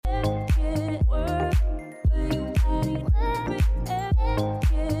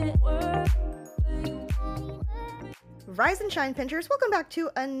Rise and Shine Pinchers, welcome back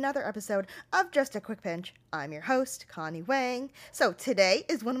to another episode of Just a Quick Pinch. I'm your host, Connie Wang. So today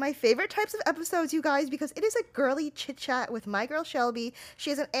is one of my favorite types of episodes, you guys, because it is a girly chit-chat with my girl Shelby.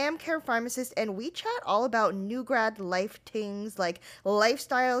 She is an AmCare pharmacist, and we chat all about new grad life things like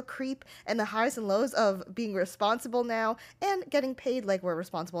lifestyle creep and the highs and lows of being responsible now and getting paid like we're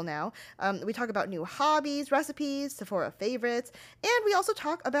responsible now. We talk about new hobbies, recipes, Sephora favorites, and we also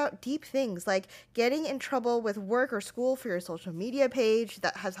talk about deep things like getting in trouble with work or school for your social media page.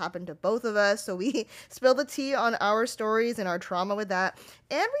 That has happened to both of us, so we spill the tea on our stories and our trauma with that.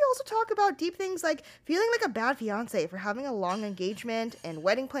 And we also talk about deep things like feeling like a bad fiance for having a long engagement and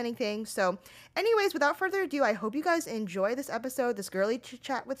wedding planning things. So anyways, without further ado, I hope you guys enjoy this episode, this girly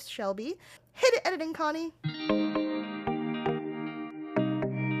chat with Shelby. Hit it, editing, Connie.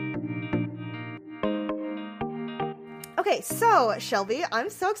 Okay, so Shelby,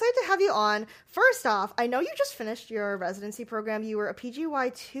 I'm so excited to have you on. First off, I know you just finished your residency program. You were a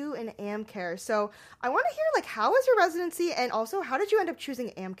PGY2 in AmCare. So I want to hear, like, how was your residency, and also how did you end up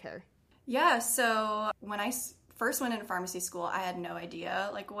choosing AmCare? Yeah, so when I first went into pharmacy school, I had no idea,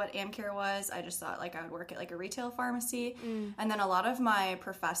 like, what AmCare was. I just thought, like, I would work at, like, a retail pharmacy. And then a lot of my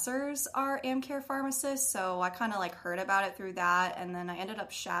professors are AmCare pharmacists, so I kind of, like, heard about it through that. And then I ended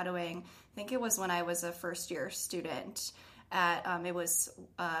up shadowing, I think it was when I was a first-year student at, it was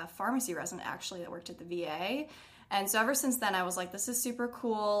a pharmacy resident, actually, that worked at the VA. And so ever since then, I was like, this is super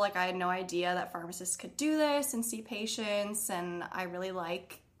cool. Like, I had no idea that pharmacists could do this and see patients, and I really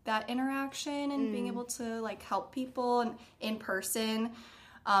like that interaction and being able to, like, help people in person.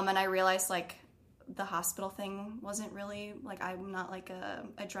 And I realized, like, the hospital thing wasn't really, like, I'm not, like, a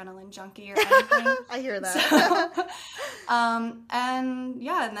adrenaline junkie or anything. I hear that. So, and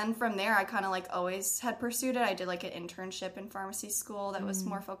yeah, and then from there, I kind of, like, always had pursued it. I did, like, an internship in pharmacy school that was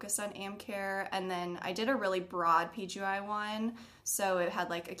more focused on AmCare, and then I did a really broad PGY one, so it had,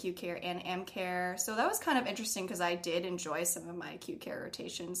 like, acute care and AmCare. So that was kind of interesting because I did enjoy some of my acute care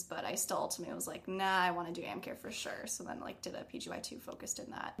rotations, but I still ultimately was like, nah, I want to do AmCare for sure. So then, like, did a PGY2 focused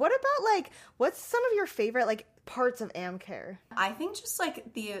in that. What about, like, what's some of your favorite, like, parts of AmCare? I think just,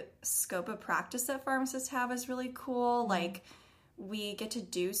 like, the scope of practice that pharmacists have is really cool. Like, we get to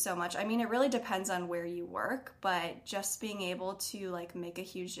do so much. I mean, it really depends on where you work, but just being able to, like, make a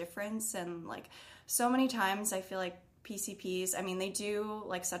huge difference. And, like, so many times I feel like PCPs, I mean, they do,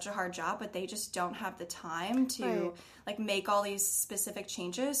 like, such a hard job, but they just don't have the time to, like, make all these specific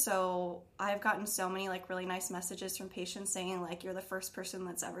changes. So I've gotten so many, like, really nice messages from patients saying, like, you're the first person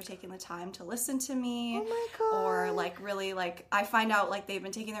that's ever taken the time to listen to me. Oh my God. Or, like, really, like, I find out, like, they've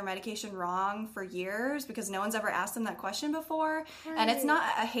been taking their medication wrong for years because no one's ever asked them that question before. Right. And it's not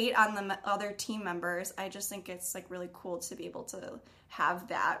a hate on the other team members. I just think it's, like, really cool to be able to have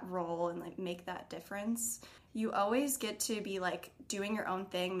that role and, like, make that difference. You always get to be, like, doing your own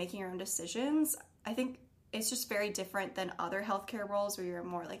thing, making your own decisions. I think it's just very different than other healthcare roles where you're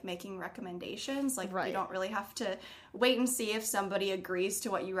more, like, making recommendations. Like, you don't really have to wait and see if somebody agrees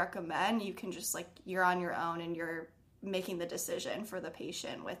to what you recommend. You can just, like, you're on your own and you're making the decision for the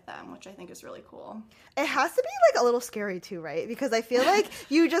patient with them, which I think is really cool. It has to be, like, a little scary too, right? Because I feel like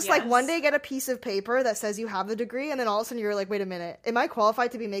you just like one day get a piece of paper that says you have the degree, and then all of a sudden you're like, wait a minute, am I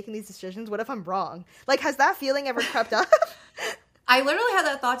qualified to be making these decisions? What if I'm wrong? Like, has that feeling ever crept up? I literally had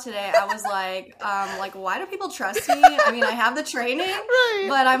that thought today. I was like, why do people trust me? I mean, I have the training,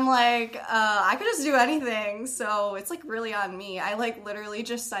 but I'm like, I could just do anything. So it's, like, really on me. I, like, literally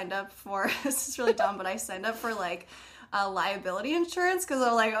just signed up for, this is really dumb, but I signed up for, like, liability insurance because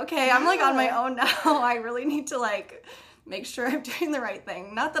I'm like, okay, I'm, like, on my own now. I really need to, like, make sure I'm doing the right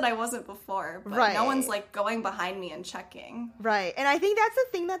thing. Not that I wasn't before, but no one's, like, going behind me and checking. Right. And I think that's the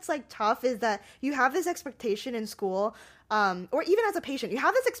thing that's, like, tough is that you have this expectation in school, or even as a patient, you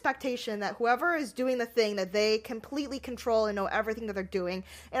have this expectation that whoever is doing the thing that they completely control and know everything that they're doing.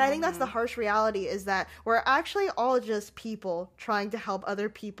 And I think that's the harsh reality, is that we're actually all just people trying to help other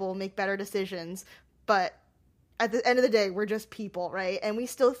people make better decisions. But at the end of the day, we're just people, right? And we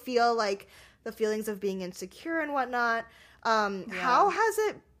still feel, like, the feelings of being insecure and whatnot. How has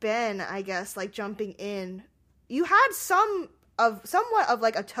it been, I guess, like, jumping in? You had somewhat of,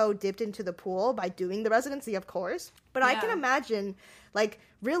 like, a toe dipped into the pool by doing the residency, of course. But I can imagine, like,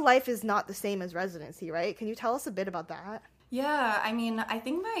 real life is not the same as residency, right? Can you tell us a bit about that? Yeah, I mean, I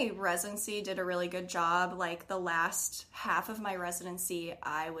think my residency did a really good job. Like, the last half of my residency,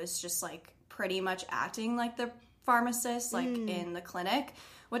 I was just, like, pretty much acting like the pharmacist, like, in the clinic,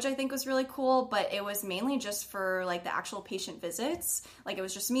 which I think was really cool, but it was mainly just for, like, the actual patient visits. Like, it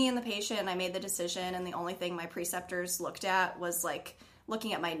was just me and the patient, and I made the decision, and the only thing my preceptors looked at was, like,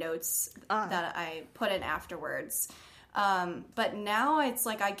 looking at my notes that I put in afterwards. But now it's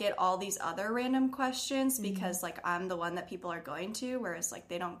like I get all these other random questions because like I'm the one that people are going to, whereas like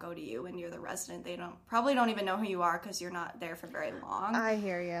they don't go to you when you're the resident. They probably don't even know who you are because you're not there for very long. I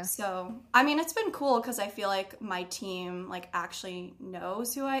hear you. So, I mean, it's been cool because I feel like my team like actually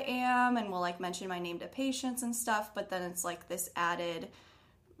knows who I am and will like mention my name to patients and stuff, but then it's like this added,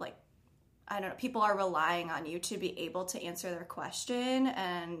 like, I don't know, people are relying on you to be able to answer their question,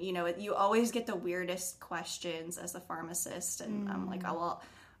 and you know, you always get the weirdest questions as a pharmacist, and I'm like, oh, well,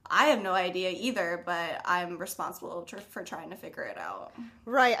 I have no idea either, but I'm responsible for trying to figure it out.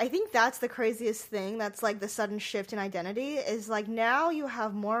 Right. I think that's the craziest thing. That's like the sudden shift in identity is like now you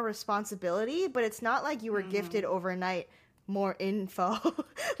have more responsibility, but it's not like you were gifted overnight more info.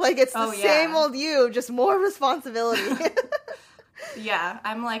 Like it's the same old you, just more responsibility. Yeah,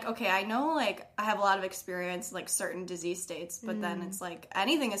 I'm like, okay, I know, like, I have a lot of experience, like, certain disease states, but then it's like,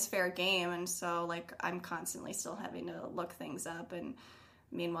 anything is fair game, and so, like, I'm constantly still having to look things up, and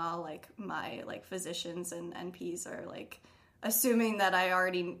meanwhile, like, my, like, physicians and NPs are, like, assuming that I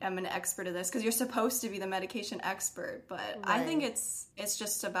already am an expert of this, because you're supposed to be the medication expert, but I think it's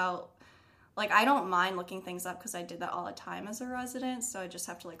just about, like, I don't mind looking things up because I did that all the time as a resident, so I just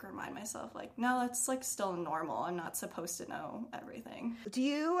have to, like, remind myself, like, no, it's, like, still normal. I'm not supposed to know everything. Do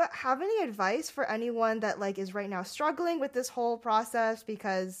you have any advice for anyone that, like, is right now struggling with this whole process?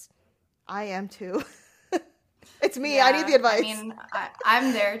 Because I am, too. It's me. Yeah, I need the advice. I mean,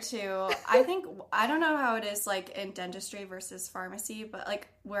 I'm there, too. I think, I don't know how it is, like, in dentistry versus pharmacy, but, like,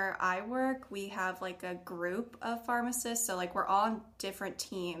 where I work, we have, like, a group of pharmacists, so, like, we're all on different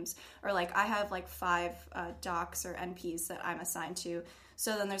teams, or, like, I have, like, 5 docs or NPs that I'm assigned to,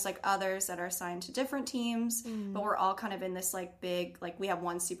 so then there's, like, others that are assigned to different teams, but we're all kind of in this, like, big, like, we have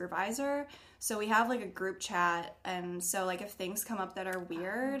one supervisor, so we have, like, a group chat, and so, like, if things come up that are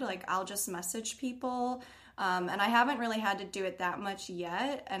weird, like, I'll just message people. And I haven't really had to do it that much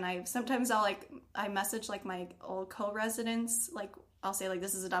yet. And I message like my old co-residents, like I'll say like,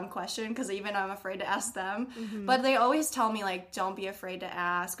 this is a dumb question because even I'm afraid to ask them. But they always tell me like, don't be afraid to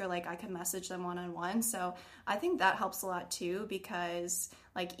ask, or like I can message them one-on-one. So I think that helps a lot too, because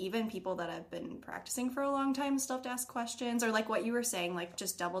like even people that have been practicing for a long time still have to ask questions, or like what you were saying, like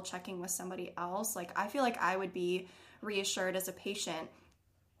just double checking with somebody else. Like I feel like I would be reassured as a patient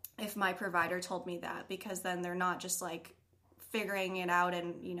if my provider told me that, because then they're not just like figuring it out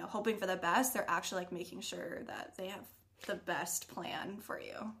and, you know, hoping for the best. They're actually like making sure that they have the best plan for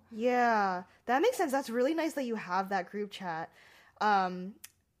you. Yeah, that makes sense. That's really nice that you have that group chat.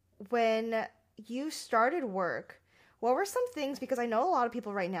 When you started work, what were some things, because I know a lot of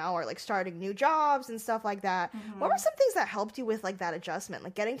people right now are like starting new jobs and stuff like that. What were some things that helped you with like that adjustment,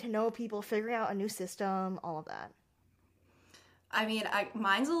 like getting to know people, figuring out a new system, all of that? I mean,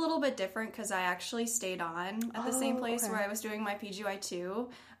 mine's a little bit different because I actually stayed on at the same place where I was doing my PGY2.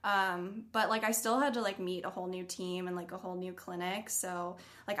 But like I still had to like meet a whole new team and like a whole new clinic. So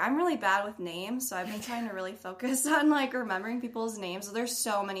like I'm really bad with names. So I've been trying to really focus on like remembering people's names. So there's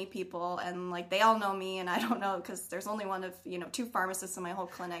so many people and like they all know me and I don't know because there's only one of, you know, 2 pharmacists in my whole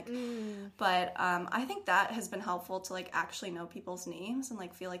clinic. But I think that has been helpful to like actually know people's names and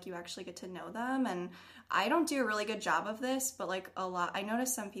like feel like you actually get to know them. And I don't do a really good job of this, but like a lot, I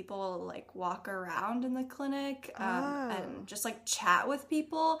notice some people like walk around in the clinic and just like chat with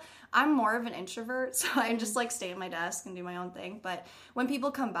people. I'm more of an introvert, so I just like stay at my desk and do my own thing. But when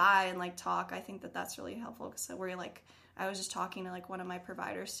people come by and like talk, I think that that's really helpful because we're like, I was just talking to like one of my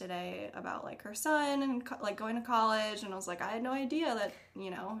providers today about like her son and like going to college, and I was like, I had no idea that, you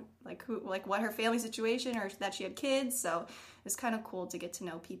know, like who, like what her family situation or that she had kids. So it's kind of cool to get to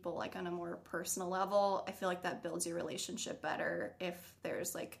know people like on a more personal level. I feel like that builds your relationship better if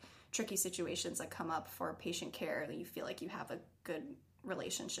there's like tricky situations that come up for patient care that you feel like you have a good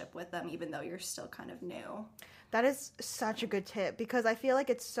relationship with them even though you're still kind of new. That is such a good tip because I feel like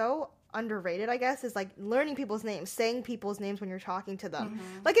it's so underrated, I guess, is like learning people's names, saying people's names when you're talking to them.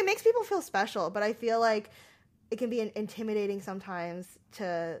 Like it makes people feel special, but I feel like it can be intimidating sometimes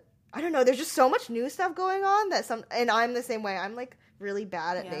to, I don't know, there's just so much new stuff going on that and I'm the same way. I'm like really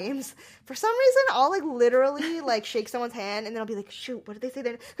bad at names. For some reason, I'll like literally like shake someone's hand and then I'll be like, shoot, what did they say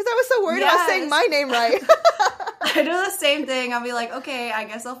then? Because I was so worried about saying my name right. I do the same thing. I'll be like, okay, I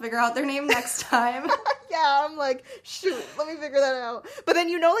guess I'll figure out their name next time. Yeah, I'm like, shoot, let me figure that out. But then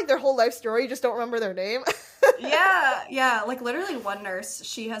you know like their whole life story, you just don't remember their name. Yeah. Like literally one nurse,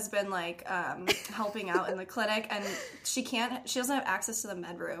 she has been like helping out in the clinic and she doesn't have access to the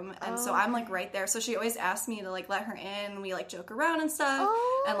med room. And so I'm like right there. So she always asks me to like let her in. We like joke around and stuff.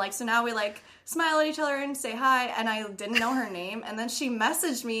 And like, so now we like smile at each other and say hi. And I didn't know her name. And then she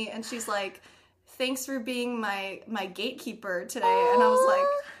messaged me and she's like, thanks for being my gatekeeper today. Aww. And I was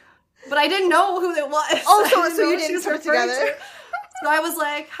like, but I didn't know who it was. Oh, so you didn't put it together? So I was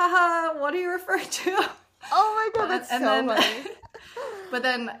like, haha, what are you referring to? Oh my god, that's so funny. But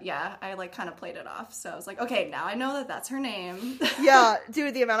then, yeah, I like kind of played it off. So I was like, okay, now I know that that's her name. Yeah,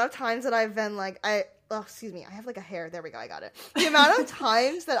 dude, the amount of times that I've been like, excuse me, I have like a hair. There we go, I got it. The amount of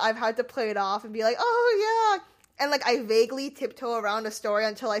times that I've had to play it off and be like, oh yeah. And like I vaguely tiptoe around a story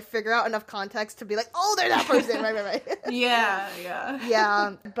until I figure out enough context to be like, oh, they're that person. Right. Yeah.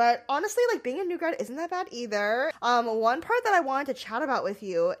 Yeah, but honestly, like being a new grad isn't that bad either. One part that I wanted to chat about with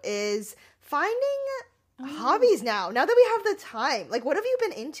you is finding hobbies now that we have the time. Like, what have you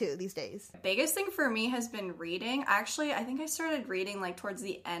been into these days? Biggest thing for me has been reading. Actually, I think I started reading like towards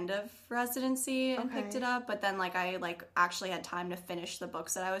the end of residency and picked it up, but then like I like actually had time to finish the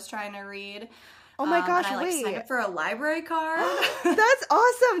books that I was trying to read. Oh my gosh, and I like signed up for a library card. That's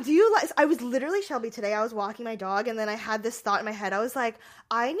awesome. Do you like, I was literally, Shelby, today I was walking my dog and then I had this thought in my head. I was like,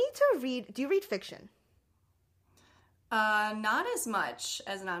 I need to read, do you read fiction? Not as much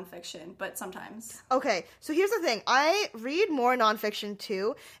as nonfiction, but sometimes. Okay, so here's the thing. I read more nonfiction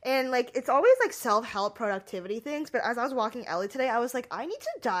too, and like it's always like self-help productivity things, but as I was walking Ellie today, I was like, I need to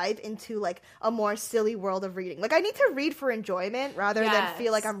dive into like a more silly world of reading. Like I need to read for enjoyment rather than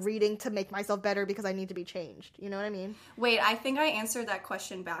feel like I'm reading to make myself better because I need to be changed. You know what I mean? Wait, I think I answered that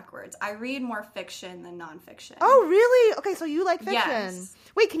question backwards. I read more fiction than nonfiction. Oh, really? Okay, so you like fiction. Yes.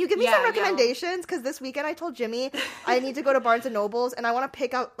 Wait, can you give me some recommendations? Because this weekend I told Jimmy I need to go to Barnes & Nobles and I want to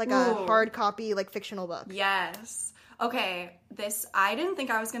pick out like a hard copy, like fictional book. Yes. Okay, I didn't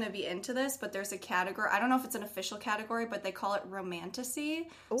think I was going to be into this, but there's a category. I don't know if it's an official category, but they call it romantasy.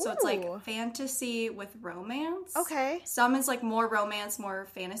 Ooh. So it's like fantasy with romance. Okay. Some is like more romance, more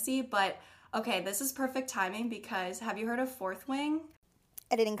fantasy, but okay, this is perfect timing because have you heard of Fourth Wing?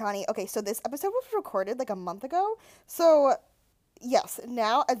 Editing Connie. Okay, so this episode was recorded like a month ago. So yes,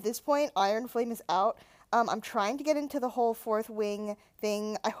 now at this point, Iron Flame is out. I'm trying to get into the whole Fourth Wing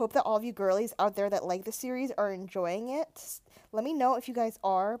thing. I hope that all of you girlies out there that like the series are enjoying it. Let me know if you guys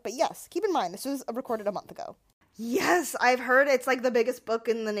are. But yes, keep in mind, this was recorded a month ago. Yes, I've heard it's like the biggest book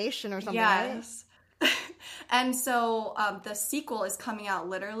in the nation or something. Yes. Right? And so the sequel is coming out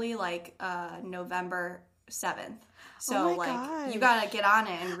literally like November 7th. So, like, you gotta get on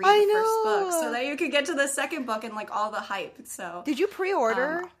it and read the first book so that you could get to the second book and, like, all the hype. So, did you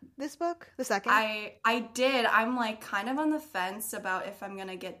pre-order this book, the second? I did. I'm, like, kind of on the fence about if I'm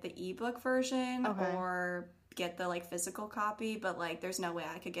gonna get the ebook version or get the, like, physical copy. But, like, there's no way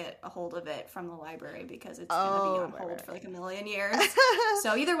I could get a hold of it from the library because it's gonna be on hold for, like, a million years.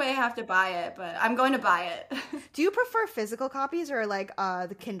 So, either way, I have to buy it. But I'm going to buy it. Do you prefer physical copies or, like,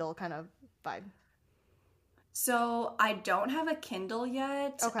 the Kindle kind of vibe? So I don't have a Kindle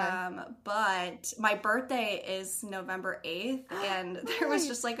yet, but my birthday is November 8th, and there was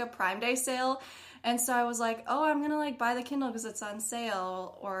just like a Prime Day sale, and so I was like, oh, I'm gonna like buy the Kindle because it's on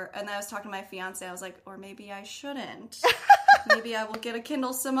sale, and then I was talking to my fiance, I was like, or maybe I shouldn't. Maybe I will get a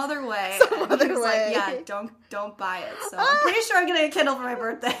Kindle some other way. Like, yeah, don't buy it. So I'm pretty sure I'm getting a Kindle for my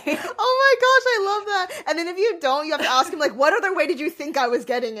birthday. Oh my gosh, I love that. And then if you don't, you have to ask him, like, what other way did you think I was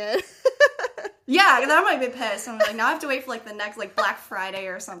getting it? Yeah, because I might be pissed. I'm like, now I have to wait for like the next like Black Friday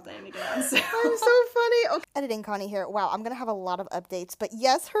or something to get on sale. I'm so funny. Okay. Editing Connie here. Wow, I'm going to have a lot of updates. But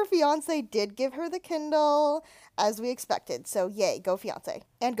yes, her fiance did give her the Kindle, as we expected. So yay, go fiance.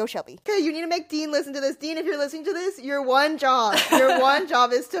 And go Shelby. Okay, you need to make Dean listen to this. Dean, if you're listening to this, your one job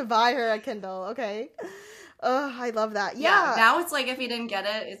is to buy her a Kindle, okay? I love that. Yeah. Now it's like if he didn't get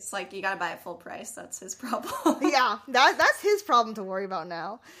it, it's like you gotta buy it full price. That's his problem. Yeah, that's his problem to worry about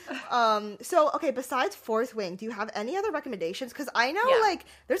now. So, okay, besides Fourth Wing, do you have any other recommendations? Because I know, like,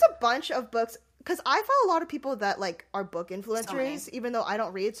 there's a bunch of books, because I follow a lot of people that, like, are book influencers, even though I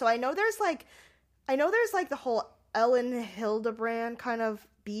don't read. So I know there's the whole Ellen Hildebrand kind of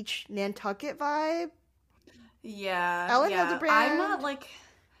beach Nantucket vibe. Yeah. Ellen Hildebrand.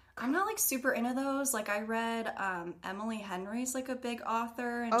 I'm not like super into those. Like I read Emily Henry's like a big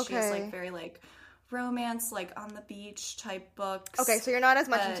author, and she has like very like romance, like on the beach type books. Okay, so you're not as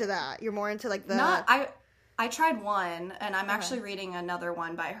much into that. You're more into like the I tried one, and I'm actually reading another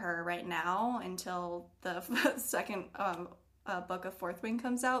one by her right now until the second book of Fourth Wing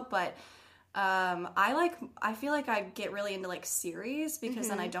comes out. But I feel like I get really into like series because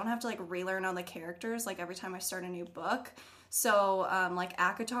then I don't have to like relearn all the characters like every time I start a new book. So, like,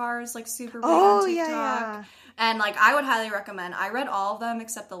 ACOTAR is, like, super big on TikTok. Yeah. And, like, I would highly recommend. I read all of them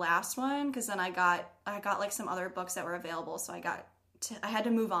except the last one, because then I got, like, some other books that were available, so I had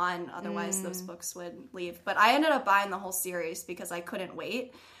to move on, otherwise those books would leave. But I ended up buying the whole series because I couldn't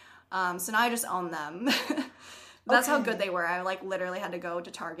wait. So now I just own them. That's how good they were. I like literally had to go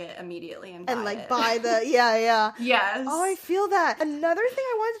to Target immediately and buy the yeah. Yes. Oh, I feel that. Another thing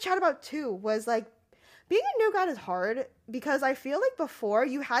I wanted to chat about too was like being a new grad is hard because I feel like before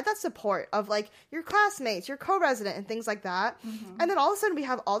you had that support of like your classmates, your co-resident and things like that. And then all of a sudden we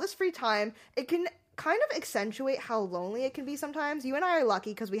have all this free time. It can kind of accentuate how lonely it can be sometimes. You and I are lucky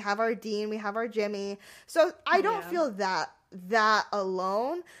because we have our dean, we have our Jimmy. So I don't feel that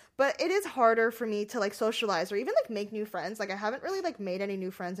alone. But it is harder for me to like socialize or even like make new friends. Like I haven't really like made any new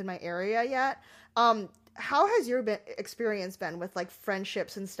friends in my area yet. How has your experience been with like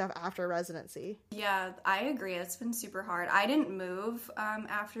friendships and stuff after residency? Yeah, I agree. It's been super hard. I didn't move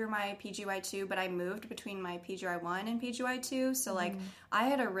after my PGY2, but I moved between my PGY1 and PGY2. So like I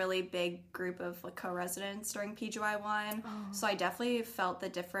had a really big group of like co-residents during PGY1. So I definitely felt the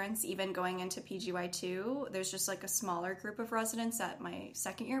difference even going into PGY2. There's just like a smaller group of residents at my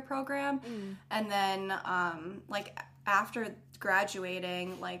second year program. And then like after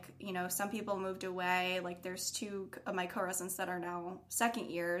graduating, like, you know, some people moved away. Like there's two of my co-residents that are now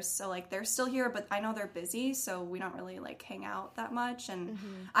second years, so like they're still here, but I know they're busy, so we don't really like hang out that much. And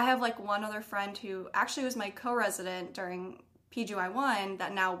I have like one other friend who actually was my co-resident during PGY1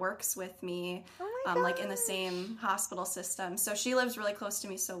 that now works with me, like in the same hospital system. So she lives really close to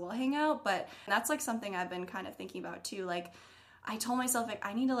me, so we'll hang out. But that's like something I've been kind of thinking about too. Like I told myself, like,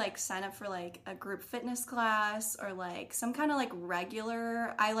 I need to, like, sign up for, like, a group fitness class or, like, some kind of, like,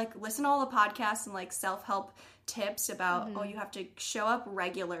 regular... I, like, listen to all the podcasts and, like, self-help tips about, oh, you have to show up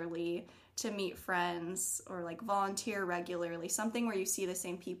regularly to meet friends or, like, volunteer regularly. Something where you see the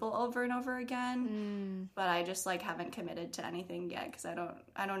same people over and over again. But I just, like, haven't committed to anything yet because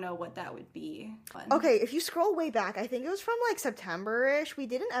I don't know what that would be. Okay, if you scroll way back, I think it was from, like, September-ish. We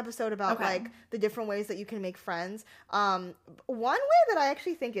did an episode about, like, the different ways that you can make friends. One way that I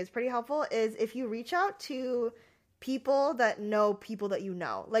actually think is pretty helpful is if you reach out to people that know people that you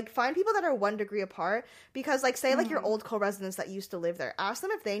know. Like, find people that are 1 degree apart, because, like, say, like, your old co-residents that used to live there. Ask them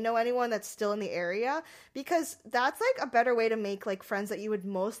if they know anyone that's still in the area, because that's, like, a better way to make, like, friends that you would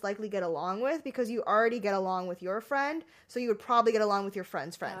most likely get along with, because you already get along with your friend, so you would probably get along with your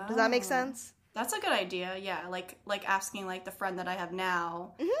friend's friend. Does that make sense? That's a good idea, yeah. Like asking, like, the friend that I have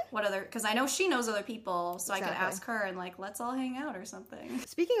now, what other... Because I know she knows other people, so I could ask her and, like, let's all hang out or something.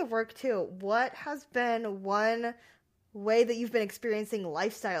 Speaking of work, too, what has been one way that you've been experiencing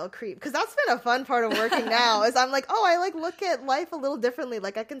lifestyle creep? Because that's been a fun part of working now, is I'm like, oh, I, like, look at life a little differently.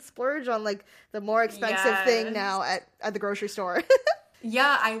 Like, I can splurge on, like, the more expensive thing now at the grocery store.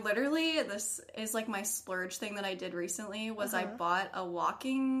 Yeah, I literally, this is like my splurge thing that I did recently, was I bought a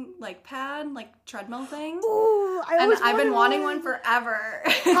walking, like, pad, like, treadmill thing. Ooh, I've been wanting one forever.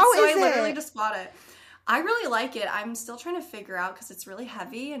 How so is I literally it? just bought it. I really like it. I'm still trying to figure out, because it's really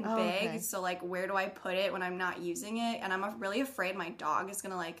heavy and big, okay. so, like, where do I put it when I'm not using it? And I'm really afraid my dog is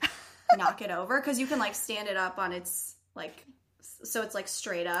gonna, like, knock it over, because you can, like, stand it up on its, like, so it's, like,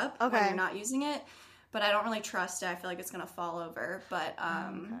 straight up when you're not using it. But I don't really trust it. I feel like it's going to fall over. But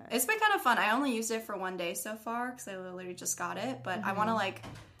it's been kind of fun. I only used it for 1 day so far because I literally just got it. But I want to, like,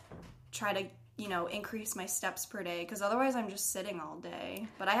 try to, you know, increase my steps per day, because otherwise I'm just sitting all day.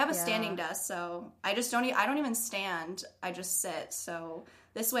 But I have a standing desk, so I just don't even stand. I just sit. So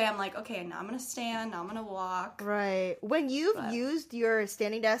this way I'm like, okay, now I'm going to stand. Now I'm going to walk. Right. When you've used your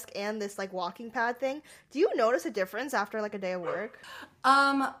standing desk and this, like, walking pad thing, do you notice a difference after, like, a day of work?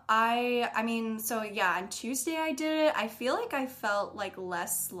 I mean, so yeah, on Tuesday I did it. I feel like I felt, like,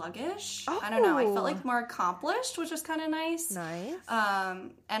 less sluggish. I don't know. I felt, like, more accomplished, which was kind of nice. Nice.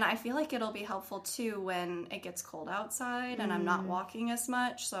 And I feel like it'll be helpful too when it gets cold outside and I'm not walking as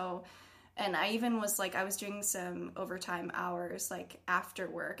much. So, and I even was, like, I was doing some overtime hours, like, after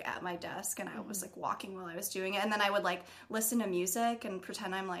work at my desk, and I was, like, walking while I was doing it. And then I would, like, listen to music and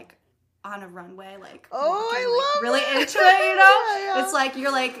pretend I'm, like, on a runway, like, walking, I love really it. into it, you know? Yeah. It's like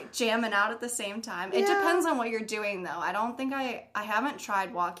you're, like, jamming out at the same time. It depends on what you're doing, though. I don't think I haven't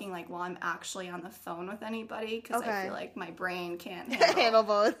tried walking, like, while I'm actually on the phone with anybody, because I feel like my brain can't handle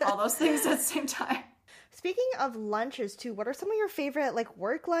both. all those things at the same time. Speaking of lunches, too, what are some of your favorite, like,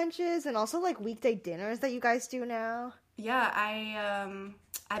 work lunches and also, like, weekday dinners that you guys do now? Yeah,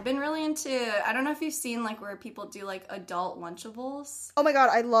 I've been really into, I don't know if you've seen, like, where people do, like, adult Lunchables. Oh my god,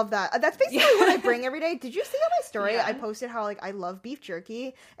 I love that. That's basically what I bring every day. Did you see on my story? I posted how, like, I love beef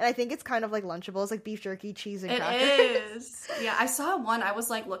jerky, and I think it's kind of like Lunchables, like beef jerky, cheese, and crackers. It is. Yeah, I saw one. I was,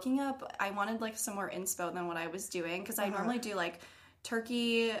 like, looking up, I wanted, like, some more inspo than what I was doing, because I normally do, like,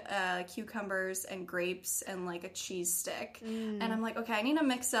 turkey, cucumbers, and grapes, and like a cheese stick. And I'm like, okay, I need to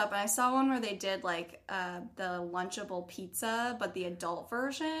mix up. And I saw one where they did like the Lunchable pizza, but the adult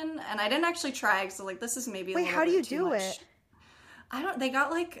version. And I didn't actually try because like this is maybe Wait, how do you do it? They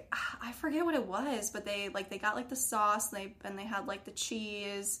got like, I forget what it was, but they got like the sauce and they had like the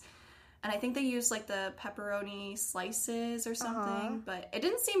cheese. And I think they used, like, the pepperoni slices or something. But it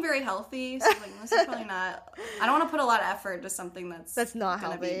didn't seem very healthy. So I was like, this is probably not... I don't want to put a lot of effort into something that's not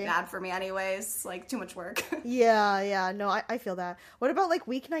going to be bad for me anyways. Like, too much work. Yeah. No, I feel that. What about, like,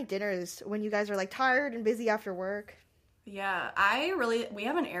 weeknight dinners when you guys are, like, tired and busy after work? Yeah, we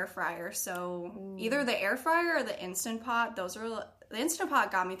have an air fryer. So either the air fryer or the Instant Pot, the Instant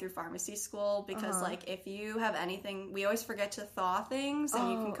Pot got me through pharmacy school because, like, if you have anything, we always forget to thaw things,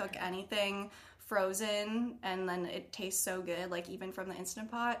 and you can cook anything frozen, and then it tastes so good, like, even from the Instant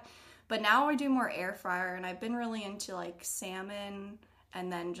Pot. But now I do more air fryer, and I've been really into, like, salmon,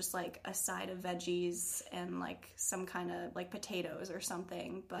 and then just, like, a side of veggies and, like, some kind of, like, potatoes or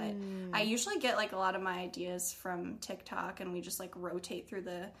something. But I usually get, like, a lot of my ideas from TikTok, and we just, like, rotate through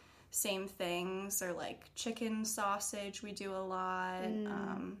the same things, or like chicken sausage we do a lot.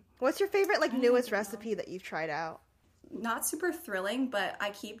 What's your favorite like newest recipe that you've tried out? Not super thrilling, but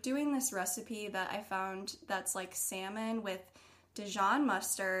I keep doing this recipe that I found that's like salmon with Dijon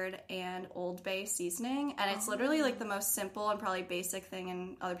mustard and Old Bay seasoning, and it's literally like the most simple and probably basic thing,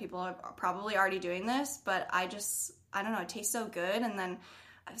 and other people are probably already doing this, but I don't know, it tastes so good. And then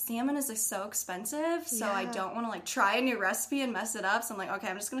salmon is like so expensive, so I don't want to like try a new recipe and mess it up, so I'm like, okay,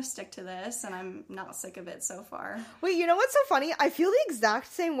 I'm just gonna stick to this, and I'm not sick of it so far. Wait, you know what's so funny? I feel the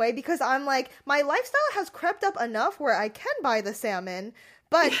exact same way, because I'm like, my lifestyle has crept up enough where I can buy the salmon,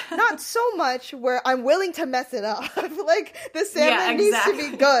 but not so much where I'm willing to mess it up. Like, the salmon needs to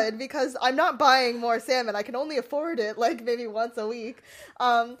be good, because I'm not buying more salmon. I can only afford it, like, maybe once a week.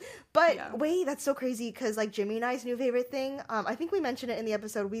 Wait, that's so crazy, because, like, Jimmy and I's new favorite thing, I think we mentioned it in the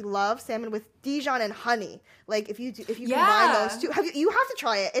episode, we love salmon with Dijon and honey. Like, if you combine those two, you have to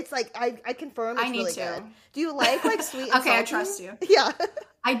try it. It's, like, I confirm it's really good. Do you like sweet and salty? Okay, I trust you. Yeah.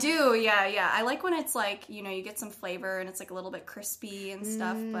 I do, yeah. I like when it's like, you know, you get some flavor and it's like a little bit crispy and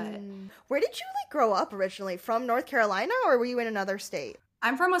stuff, but... Where did you like grow up originally? From North Carolina, or were you in another state?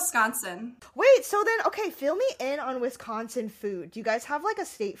 I'm from Wisconsin. Wait, so then, okay, fill me in on Wisconsin food. Do you guys have like a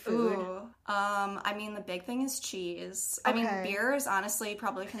state food? I mean, the big thing is cheese. Okay. I mean, beer is honestly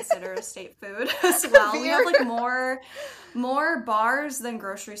probably considered a state food as well. We have like more bars than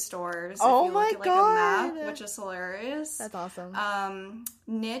grocery stores. Oh if you my look at, like, God. a map, which is hilarious. That's awesome.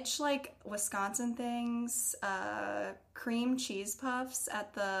 Niche like Wisconsin things, cream cheese puffs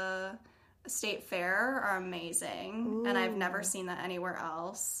at the State Fair are amazing. Ooh. And I've never seen that anywhere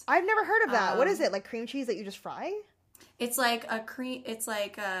else. I've never heard of that. What is it? Like cream cheese that you just fry? It's like a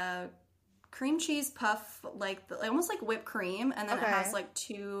cream cheese puff, like almost like whipped cream, and then it has like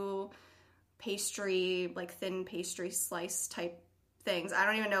two pastry, like thin pastry slice type things. I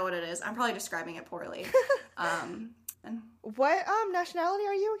don't even know what it is. I'm probably describing it poorly. What nationality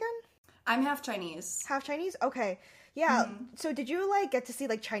are you again? I'm half Chinese. Half Chinese? Okay. Yeah. So did you like get to see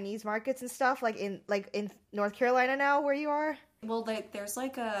like Chinese markets and stuff like in North Carolina now where you are? Well, there's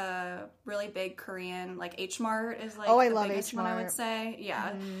like a really big Korean, like H Mart is like I the love biggest one, I would say.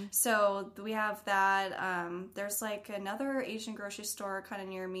 Yeah. So we have that. There's like another Asian grocery store kind of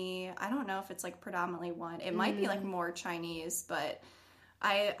near me. I don't know if it's like predominantly one. It might be like more Chinese, but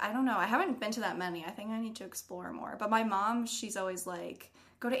I don't know. I haven't been to that many. I think I need to explore more. But my mom, she's always like,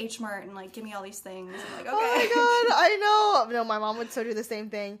 go to H Mart and like give me all these things. I'm like, okay. Oh my God, I know. No, my mom would so do the same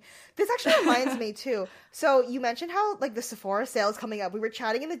thing. This actually reminds me too. So you mentioned how like the Sephora sale is coming up. We were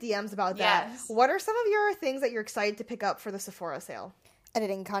chatting in the DMs about that. Yes. What are some of your things that you're excited to pick up for the Sephora sale?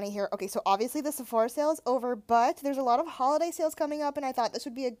 Editing Connie here. Okay, so obviously the Sephora sale is over, but there's a lot of holiday sales coming up, and I thought this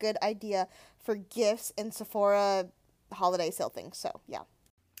would be a good idea for gifts and Sephora holiday sale things. So yeah.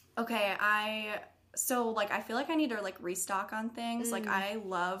 Okay, So, like, I feel like I need to, like, restock on things. Like, I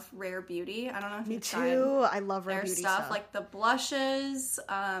love Rare Beauty. I don't know if you've tried. Me too. I love Rare Beauty stuff. Like the blushes.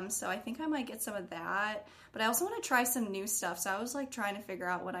 So I think I might get some of that. But I also want to try some new stuff. So I was, like, trying to figure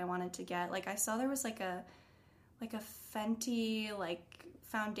out what I wanted to get. Like, I saw there was, like a Fenty, like,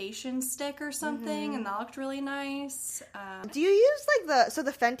 foundation stick or something. And that looked really nice. Do you use, like,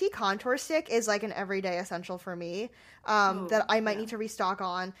 the Fenty contour stick is, like, an everyday essential for me that I might need to restock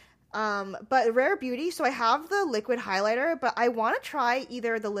on. But Rare Beauty, so I have the liquid highlighter, but I want to try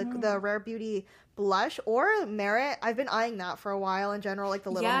either the Rare Beauty blush or Merit. I've been eyeing that for a while in general, like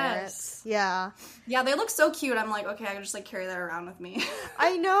the little Merits. Yeah. Yeah, they look so cute. I'm like, okay, I can just like carry that around with me.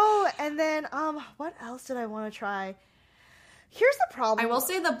 I know. And then, what else did I want to try? Here's the problem. I will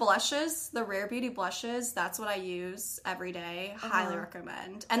say the blushes, the Rare Beauty blushes, that's what I use every day. Highly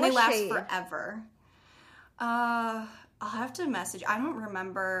recommend. And What they last shade? forever. I'll have to message. I don't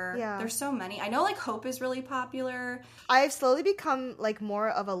remember. Yeah. There's so many. I know like Hope is really popular. I've slowly become like more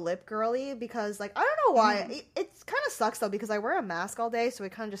of a lip girly because like I don't know why. It kind of sucks though because I wear a mask all day, so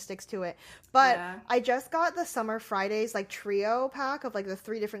it kind of just sticks to it. But Yeah. I just got the Summer Fridays like trio pack of like the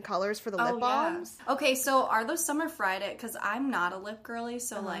 3 different colors for the lip balms. Okay, so are those Summer Friday? Because I'm not a lip girly,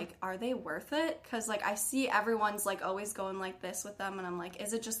 so like, are they worth it? Because like I see everyone's like always going like this with them, and I'm like,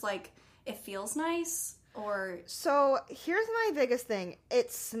 is it just like it feels nice? Or So here's my biggest thing.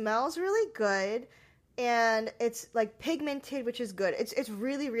 It smells really good, and it's like pigmented, which is good. It's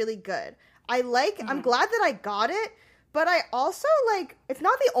really, really good. I'm glad that I got it, but I also like, it's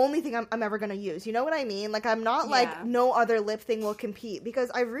not the only thing I'm ever gonna use. You know what I mean? Like, I'm not like no other lip thing will compete because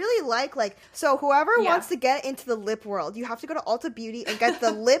I really like so whoever wants to get into the lip world, you have to go to Ulta Beauty and get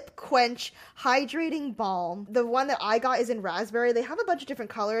the Lip Quench Hydrating Balm. The one that I got is in raspberry. They have a bunch of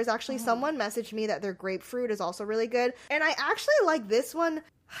different colors. Actually, someone messaged me that their grapefruit is also really good. And I actually like this one.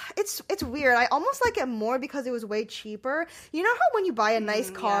 It's weird. I almost like it more because it was way cheaper. You know how when you buy a nice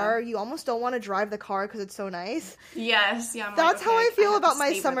car, you almost don't want to drive the car because it's so nice? yes, yeah. That's how I feel about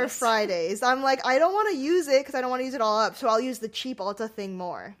my Summer Fridays. I'm like, I don't want to use it because I don't want to use it all up, so I'll use the cheap Ulta thing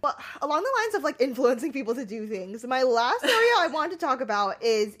more. But along the lines of like influencing people to do things, my last area I want to talk about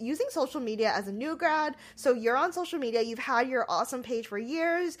is using social media as a new grad. So you're on social media, you've had your awesome page for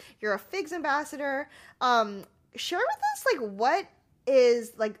years, you're a Figs ambassador. Share with us like what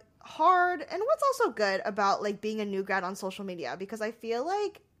is like hard and what's also good about like being a new grad on social media, because I feel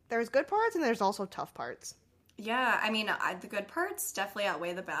like there's good parts and there's also tough parts. Yeah, I mean, the good parts definitely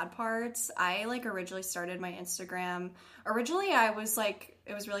outweigh the bad parts. I like originally started my Instagram. Originally, I was like,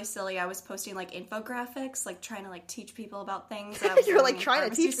 it was really silly. I was posting like infographics, like trying to like teach people about things. That I was You're like trying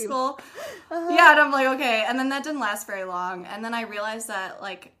to teach people. Yeah, and I'm like, okay. And then that didn't last very long. And then I realized that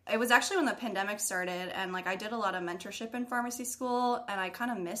like it was actually when the pandemic started, and like I did a lot of mentorship in pharmacy school, and I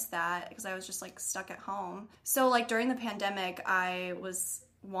kind of missed that because I was just like stuck at home. So like during the pandemic, I was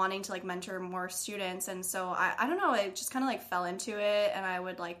wanting to like mentor more students, and so I don't know, it just kind of like fell into it, and I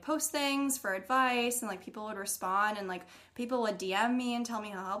would like post things for advice, and like people would respond, and like people would DM me and tell me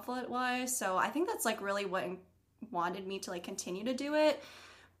how helpful it was. So I think that's like really what wanted me to like continue to do it.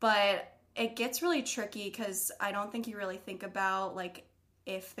 But it gets really tricky because I don't think you really think about like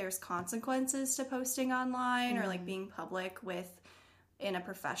if there's consequences to posting online or like being public with in a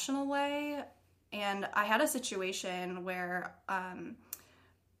professional way. And I had a situation where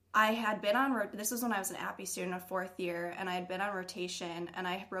I had been on, this was when I was an Appy student, a 4th year, and I had been on rotation, and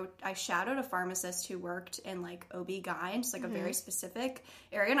I shadowed a pharmacist who worked in like OB-GYN, just like a very specific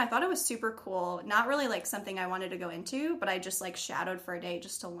area, and I thought it was super cool. Not really like something I wanted to go into, but I just like shadowed for a day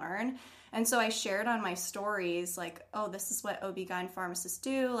just to learn. And so I shared on my stories like, oh, this is what OB-GYN pharmacists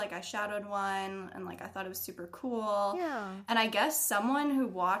do. Like I shadowed one, and like I thought it was super cool. Yeah. And I guess someone who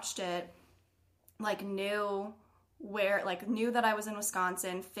watched it like knew that I was in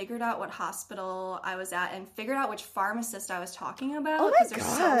Wisconsin, figured out what hospital I was at, and figured out which pharmacist I was talking about, because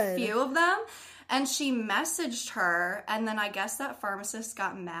there's so few of them. And she messaged her, and then I guess that pharmacist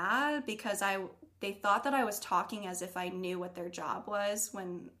got mad because they thought that I was talking as if I knew what their job was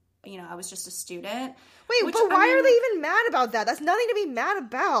when, you know, I was just a student. Wait, but why are they even mad about that? That's nothing to be mad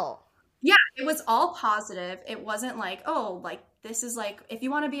about. Yeah, it was all positive. It wasn't like, oh, like, this is like, if you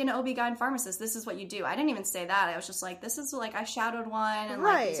want to be an OB-GYN pharmacist, this is what you do. I didn't even say that. I was just like, this is like, I shadowed one, and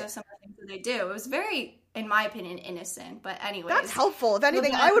like, these are some of the things that they do. It was very, in my opinion, innocent. But anyways. That's helpful. If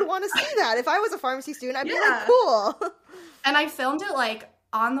anything, I would want to see that. If I was a pharmacy student, I'd be like, cool. And I filmed it like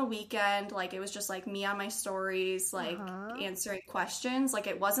on the weekend. Like it was just like me on my stories, like answering questions. Like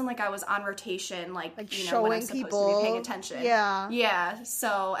it wasn't like I was on rotation, like you know, when I'm supposed to be paying attention. Yeah.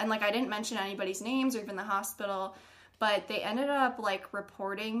 So, and like I didn't mention anybody's names or even the hospital. But they ended up, like,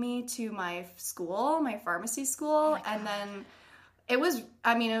 reporting me to my school, my pharmacy school, and then it was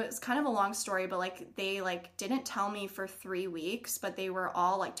kind of a long story, but, like, they, like, didn't tell me for 3 weeks, but they were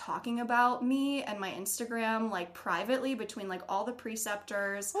all, like, talking about me and my Instagram, like, privately between, like, all the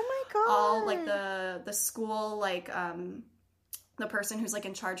preceptors. Oh, my God. All, like, the school, like, the person who's, like,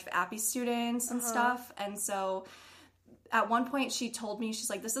 in charge of Appy students and stuff, and so at one point she told me, she's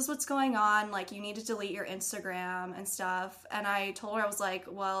like, this is what's going on, like, you need to delete your Instagram and stuff. And I told her, I was like,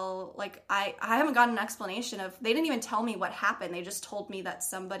 well, like, I haven't gotten an explanation of, they didn't even tell me what happened. They just told me that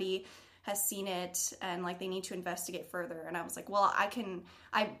somebody has seen it and like they need to investigate further. And I was like, well,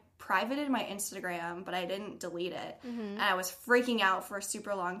 I privated my Instagram, but I didn't delete it. And I was freaking out for a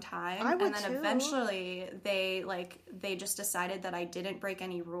super long time. I would and then too. Eventually they just decided that I didn't break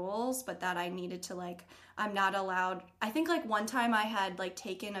any rules, but that I needed to like, I'm not allowed. I think like one time I had like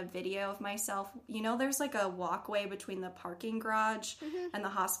taken a video of myself. You know, there's like a walkway between the parking garage and the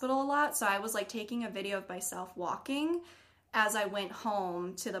hospital a lot. So I was like taking a video of myself walking as I went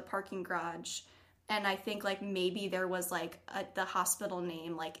home to the parking garage. And I think like maybe there was like the hospital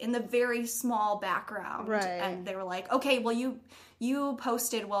name like in the very small background. Right. And they were like, okay, well you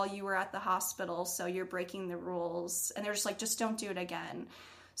posted while you were at the hospital, so you're breaking the rules. And they're just like, just don't do it again.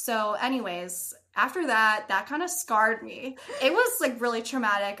 So anyways, after that kind of scarred me. It was like really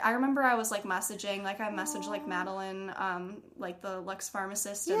traumatic. I remember I was like messaging, like I messaged like Madeline, like the Lux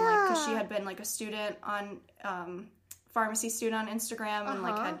pharmacist, and like because she had been like a student on pharmacy student on Instagram and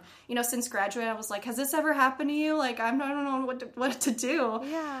like had, you know, since graduating, I was like, has this ever happened to you? Like I don't know what to do.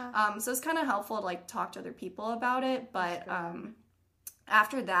 Yeah. So it's kind of helpful to like talk to other people about it. But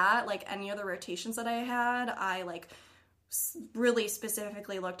after that, like any other rotations that I had, I like really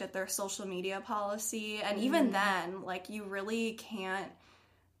specifically looked at their social media policy. And even then, like you really can't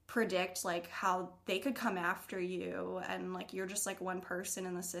predict like how they could come after you, and like you're just like one person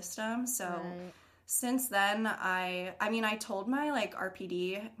in the system. So since then, I told my like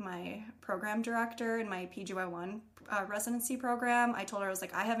RPD, my program director in my PGY1 residency program, I told her, I was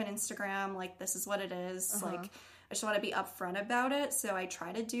like, I have an Instagram, like this is what it is, like I just want to be upfront about it. So I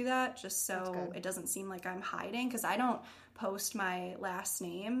try to do that just so it doesn't seem like I'm hiding, because I don't post my last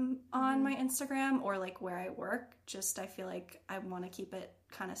name on my Instagram or like where I work. Just I feel like I want to keep it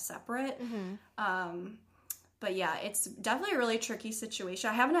kind of separate. But yeah, it's definitely a really tricky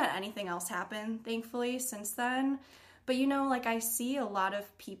situation. I haven't had anything else happen, thankfully, since then. But, you know, like I see a lot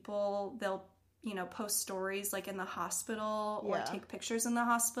of people, they'll, you know, post stories like in the hospital or take pictures in the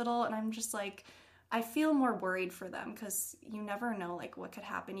hospital. And I'm just like, I feel more worried for them because you never know like what could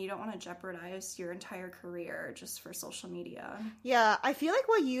happen. You don't want to jeopardize your entire career just for social media. Yeah, I feel like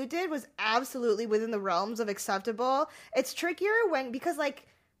what you did was absolutely within the realms of acceptable. It's trickier because like,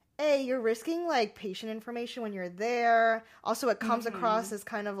 you're risking, like, patient information when you're there. Also, it comes across as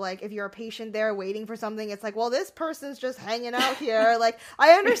kind of like, if you're a patient there waiting for something, it's like, well, this person's just hanging out here. Like,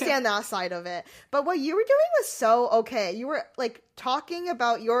 I understand that side of it. But what you were doing was so okay. You were, like, talking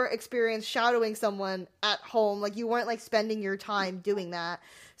about your experience shadowing someone at home. Like, you weren't, like, spending your time doing that.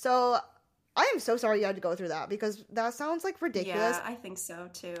 So, I am so sorry you had to go through that, because that sounds, like, ridiculous. Yeah, I think so,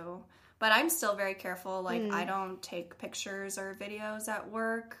 too. But I'm still very careful. Like, I don't take pictures or videos at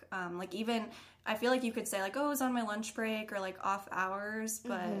work. Like, even, I feel like you could say, like, oh, it was on my lunch break or, like, off hours.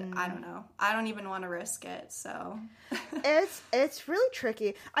 But I don't know. I don't even want to risk it, so. It's really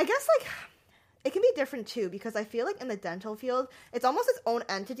tricky. I guess, like, it can be different, too, because I feel like in the dental field, it's almost its own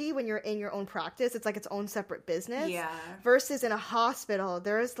entity when you're in your own practice. It's, like, its own separate business. Yeah. Versus in a hospital,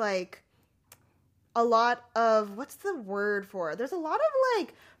 there's, like, a lot of, what's the word for it? There's a lot of,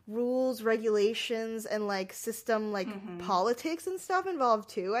 like, rules, regulations, and like system, like politics and stuff involved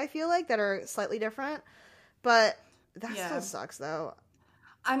too, I feel like, that are slightly different. But that still sucks though.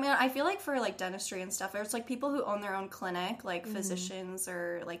 I mean, I feel like for like dentistry and stuff, there's like people who own their own clinic, like physicians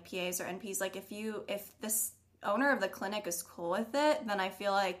or like PAs or NPs. Like if this owner of the clinic is cool with it, then I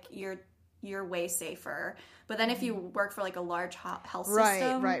feel like you're way safer. But then if you work for like a large health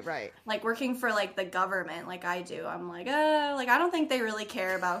system, right, like working for like the government, like I do, I'm like, like I don't think they really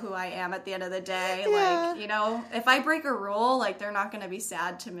care about who I am at the end of the day. Like, you know, if I break a rule, like they're not going to be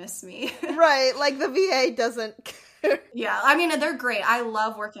sad to miss me. Right, like the VA doesn't care. Yeah, I mean, they're great. I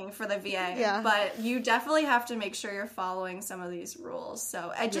love working for the VA. Yeah. But you definitely have to make sure you're following some of these rules.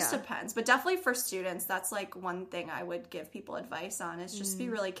 So it just depends. But definitely for students, that's like one thing I would give people advice on, is just be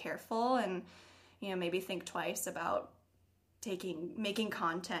really careful and, you know, maybe think twice about making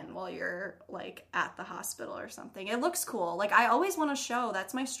content while you're like at the hospital or something. It looks cool. Like I always want to show,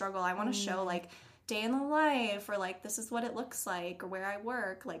 that's my struggle. I want to show like day in the life, or like this is what it looks like, or where I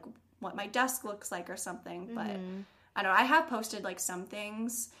work, like what my desk looks like or something. But I don't know, I have posted like some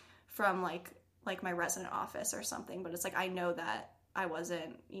things from like my resident office or something, but it's like I know that I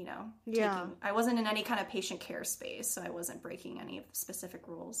wasn't, you know, I wasn't in any kind of patient care space, so I wasn't breaking any specific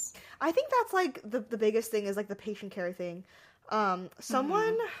rules. I think that's like the biggest thing is like the patient care thing.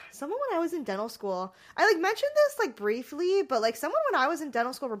 Someone when I was in dental school, I like mentioned this like briefly, but like someone when I was in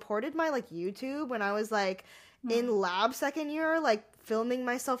dental school reported my like YouTube when I was like in lab second year, like filming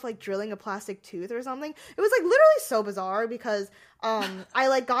myself like drilling a plastic tooth or something. It was like literally so bizarre because I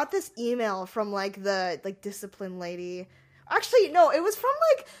like got this email from like the like discipline lady. Actually, no, it was from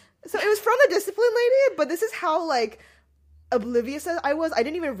like So it was from the discipline lady, but this is how, like, oblivious I was. I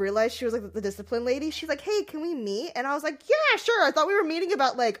didn't even realize she was, like, the discipline lady. She's like, hey, can we meet? And I was like, yeah, sure. I thought we were meeting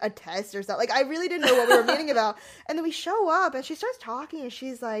about, like, a test or something. Like, I really didn't know what we were meeting about. And then we show up, and she starts talking, and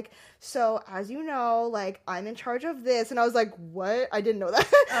she's like, so, as you know, like, I'm in charge of this. And I was like, what? I didn't know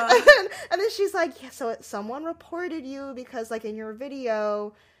that. And then she's like, yeah, so someone reported you because, like, in your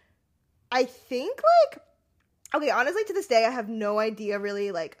video, I think, like, okay, honestly, to this day, I have no idea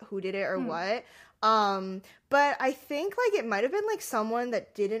really, like, who did it or what. But I think, like, it might have been, like, someone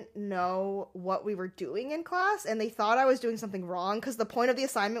that didn't know what we were doing in class, and they thought I was doing something wrong, because the point of the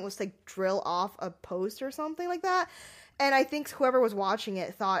assignment was to, like, drill off a post or something like that. And I think whoever was watching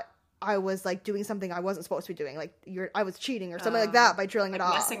it thought I was, like, doing something I wasn't supposed to be doing. Like, I was cheating or something like that by drilling like it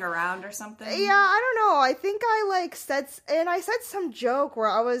off. Messing around or something? Yeah, I don't know. I think I, like, said some joke where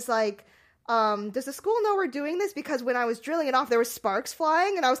I was like, does the school know we're doing this? Because when I was drilling it off, there were sparks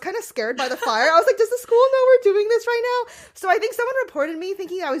flying, and I was kind of scared by the fire. I was like, does the school know we're doing this right now? So I think someone reported me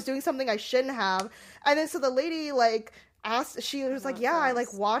thinking I was doing something I shouldn't have. And then so the lady, like, asked, she was like, yeah, I,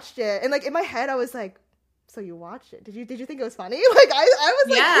 like, watched it. And, like, in my head, I was like, so you watched it? Did you think it was funny? Like, I was,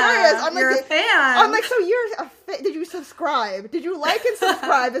 like, curious. I'm you're like, a fan. I'm like, so you're a fan. Did you subscribe? Did you like and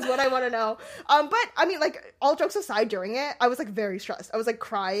subscribe is what I want to know. But, I mean, like, all jokes aside, during it, I was, like, very stressed. I was, like,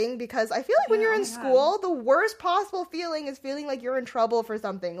 crying because I feel like when you're in school, the worst possible feeling is feeling like you're in trouble for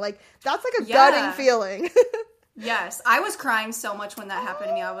something. Like, that's, like, a gutting feeling. Yes, I was crying so much when that happened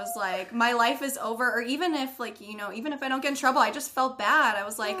to me. I was like, my life is over. Or even if, like, you know, even if I don't get in trouble, I just felt bad. I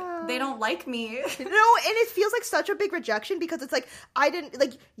was like, they don't like me. No, and it feels like such a big rejection because it's like,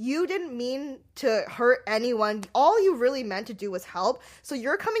 you didn't mean to hurt anyone. All you really meant to do was help. So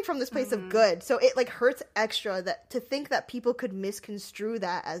you're coming from this place of good. So it, like, hurts extra to think that people could misconstrue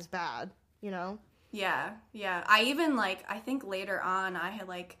that as bad, you know? Yeah. I even, like, I think later on I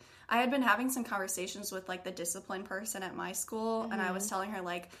had been having some conversations with, like, the discipline person at my school, and I was telling her,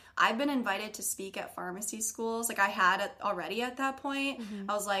 like, I've been invited to speak at pharmacy schools. Like, I had it already at that point.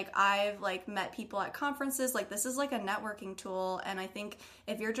 I was like, I've, like, met people at conferences. Like, this is, like, a networking tool, and I think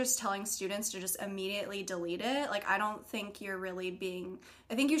if you're just telling students to just immediately delete it, like, I don't think you're really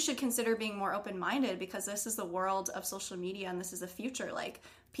I think you should consider being more open-minded, because this is the world of social media, and this is the future. Like,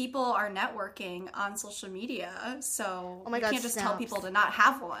 people are networking on social media, so you can't just tell people to not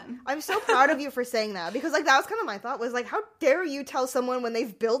have one. I'm so proud of you for saying that, because, like, that was kind of my thought, was, like, how dare you tell someone when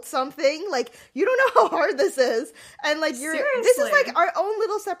they've built something, like, you don't know how hard this is, and, like, this is, like, our own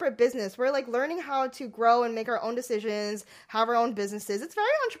little separate business. We're, like, learning how to grow and make our own decisions, have our own businesses. It's very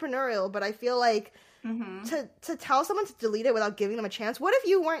entrepreneurial, but I feel like to tell someone to delete it without giving them a chance, what if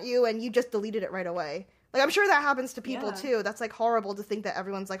you weren't you and you just deleted it right away? Like, I'm sure that happens to people, too. That's, like, horrible to think that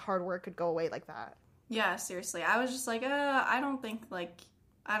everyone's, like, hard work could go away like that. Yeah, seriously. I was just like, I don't think, like,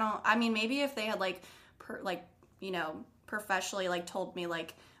 I mean, maybe if they had, like, you know, professionally, like, told me,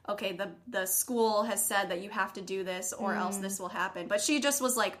 like, okay, the school has said that you have to do this or else this will happen. But she just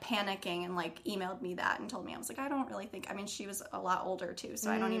was, like, panicking and, like, emailed me that and told me. I was like, I don't really think, I mean, she was a lot older, too,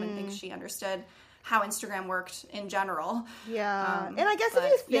 so I don't even think she understood how Instagram worked in general. Yeah. And I guess if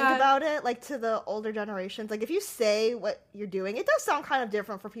you think about it, like, to the older generations, like, if you say what you're doing, it does sound kind of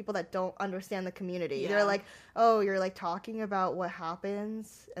different for people that don't understand the community. Yeah. They're like, oh, you're, like, talking about what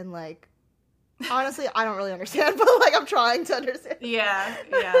happens, and, like, honestly, I don't really understand, but, like, I'm trying to understand. Yeah.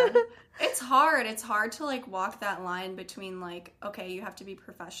 It's hard to, like, walk that line between, like, okay, you have to be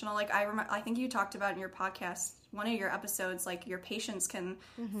professional. Like, I think you talked about in your podcast, one of your episodes, like, your patients can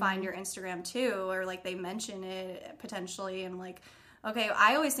find your Instagram too, or, like, they mention it potentially, and, like, okay,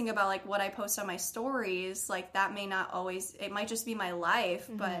 I always think about, like, what I post on my stories, like, that may not always, it might just be my life,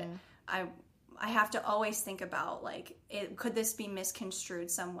 but I have to always think about, like, could this be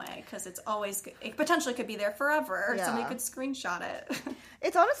misconstrued some way? Because it potentially could be there forever. Yeah. Somebody could screenshot it.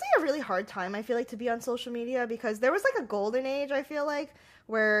 It's honestly a really hard time, I feel like, to be on social media, because there was, like, a golden age, I feel like,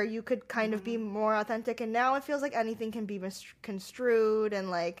 where you could kind of be more authentic, and now it feels like anything can be misconstrued, and,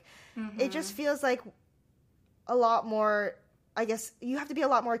 like, it just feels like a lot more, I guess, you have to be a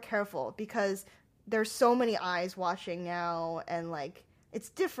lot more careful, because there's so many eyes watching now, and, like, it's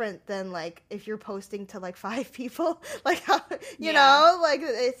different than, like, if you're posting to, like, 5 people, like, you know, like,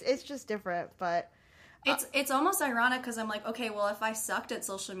 it's just different, but it's almost ironic, because I'm like, okay, well, if I sucked at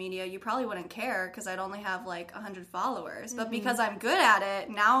social media, you probably wouldn't care, because I'd only have, like, 100 followers, but because I'm good at it,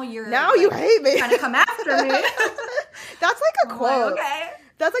 now you hate me, trying to come after me. That's, like, a quote. Like, okay.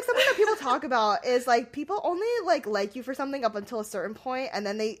 That's, like, something that people talk about, is, like, people only, like you for something up until a certain point, and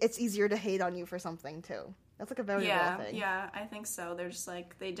then it's easier to hate on you for something, too. That's like a very real thing. Yeah, I think so. They're just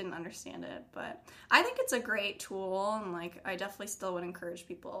like, they didn't understand it. But I think it's a great tool, and like I definitely still would encourage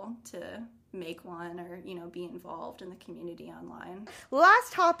people to make one or, you know, be involved in the community online.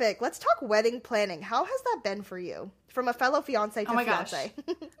 Last topic. Let's talk wedding planning. How has that been for you? From a fellow fiance to fiance.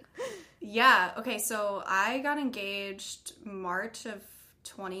 Yeah. Okay, so I got engaged March of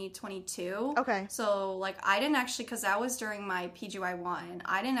 2022. Okay. So, like, I didn't actually, because that was during my PGY1,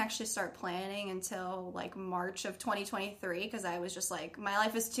 I didn't actually start planning until, like, March of 2023, because I was just like, my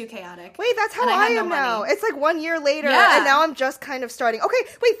life is too chaotic. Wait, that's how I am now. It's like 1 year later, and now I'm just kind of starting.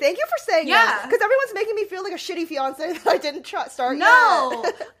 Okay, wait, thank you for saying that, because everyone's making me feel like a shitty fiance that I didn't start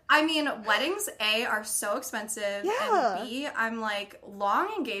yet. I mean, weddings, A, are so expensive, and B, I'm like,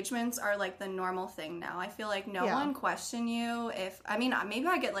 long engagements are like the normal thing now. I feel like no one question you if, I mean, maybe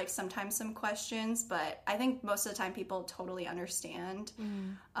I get like sometimes some questions, but I think most of the time people totally understand.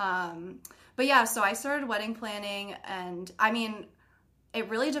 But yeah, so I started wedding planning, and I mean, it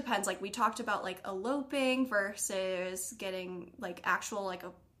really depends. Like, we talked about like eloping versus getting like actual like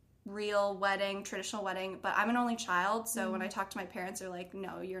a real wedding, traditional wedding, but I'm an only child, so when I talk to my parents, they're like,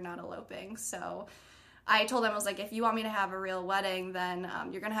 no, you're not eloping. So I told them, I was like, if you want me to have a real wedding, then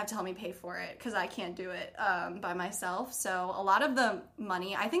you're gonna have to help me pay for it, because I can't do it by myself. So a lot of the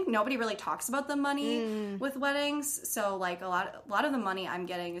money, I think nobody really talks about the money with weddings, so like a lot of the money I'm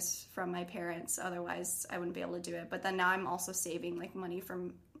getting is from my parents, otherwise I wouldn't be able to do it. But then now I'm also saving like money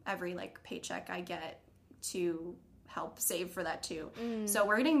from every like paycheck I get to help save for that too. So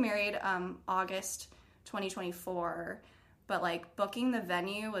we're getting married August 2024, but like booking the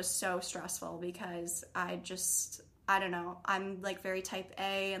venue was so stressful, because I don't know, I'm like very type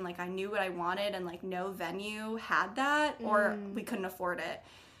A, and like I knew what I wanted, and like no venue had that, or we couldn't afford it.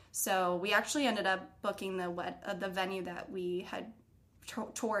 So we actually ended up booking the venue that we had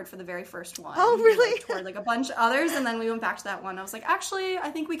toured for the very first one. Oh, really? We toured like a bunch of others, and then we went back to that one. I was like, actually, I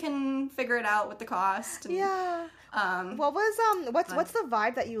think we can figure it out with the cost. And, what was what's the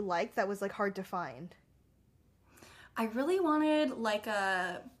vibe that you liked that was like hard to find? I really wanted like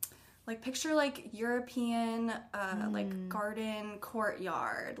a picture like European like garden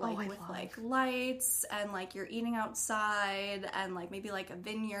courtyard, like with like lights, and like you're eating outside, and like maybe like a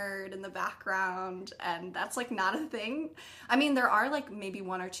vineyard in the background, and that's like not a thing. I mean, there are like maybe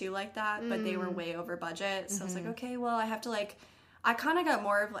one or two like that, but they were way over budget. So I was like, okay, well, I have to like, I kind of got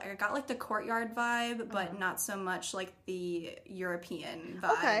more of like, I got like the courtyard vibe, but not so much like the European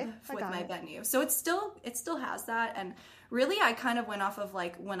vibe with my venue. So it still has that. And really, I kind of went off of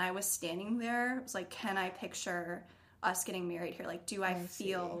like when I was standing there, it was like, can I picture us getting married here? Like, do I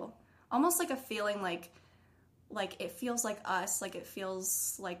feel almost like a feeling like it feels like us, like it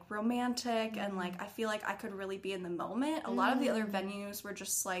feels like romantic, and like I feel like I could really be in the moment. A lot of the other venues were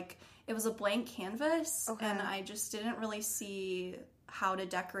just like, it was a blank canvas, and I just didn't really see how to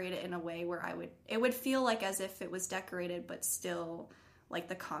decorate it in a way where it would feel like as if it was decorated, but still like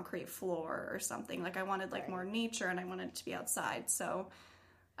the concrete floor or something. Like I wanted like more nature, and I wanted it to be outside. So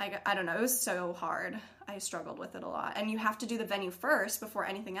I don't know, it was so hard. I struggled with it a lot. And you have to do the venue first before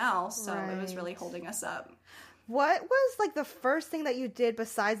anything else, so it was really holding us up. What was, like, the first thing that you did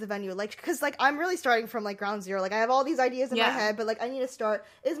besides the venue? Like, because, like, I'm really starting from, like, ground zero. Like, I have all these ideas in my head, but, like, I need to start.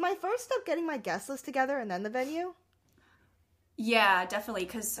 Is my first step getting my guest list together and then the venue? Yeah, definitely,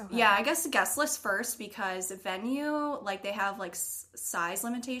 because, I guess the guest list first, because venue, like, they have, like, size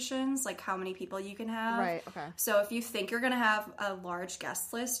limitations, like, how many people you can have. Right, okay. So if you think you're going to have a large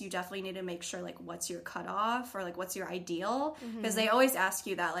guest list, you definitely need to make sure, like, what's your cutoff, or, like, what's your ideal, because they always ask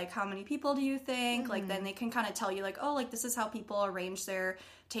you that, like, how many people do you think? Like, then they can kind of tell you, like, oh, like, this is how people arrange their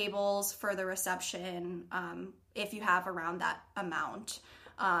tables for the reception, if you have around that amount.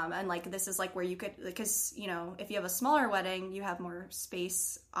 And like, this is like where you could, because, you know, if you have a smaller wedding, you have more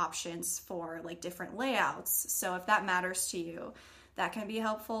space options for like different layouts. So if that matters to you, that can be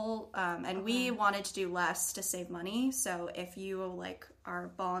helpful. And we wanted to do less to save money. So if you like are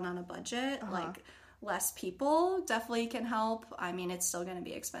balling on a budget, like less people definitely can help. I mean, it's still going to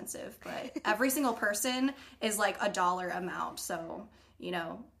be expensive, but every single person is like $1 amount. So, you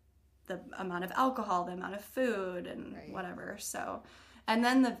know, the amount of alcohol, the amount of food, and whatever. So, and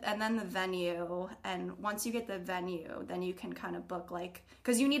then the venue, and once you get the venue, then you can kind of book, like,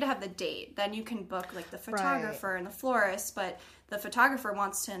 because you need to have the date. Then you can book like the photographer and the florist, but the photographer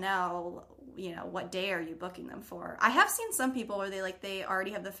wants to know, you know, what day are you booking them for? I have seen some people where they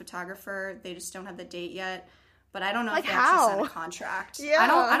already have the photographer, they just don't have the date yet. But I don't know if they actually sign a contract.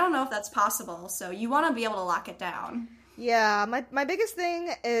 I don't know if that's possible. So you want to be able to lock it down. Yeah, my biggest thing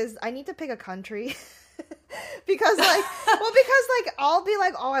is I need to pick a country. because like I'll be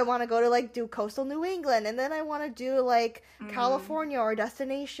like, oh, I want to go to like do coastal New England, and then I want to do like California or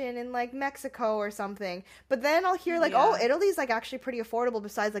destination in like Mexico or something. But then I'll hear like, oh, Italy's like actually pretty affordable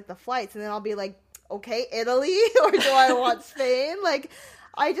besides like the flights, and then I'll be like, okay, Italy, or do I want Spain? Like,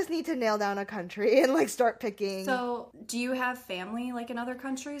 I just need to nail down a country and like start picking. So, do you have family like in other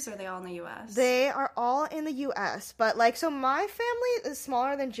countries, or are they all in the U.S.? They are all in the U.S., but like, so my family is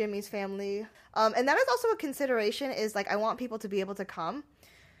smaller than Jimmy's family, and that is also a consideration. Is like I want people to be able to come.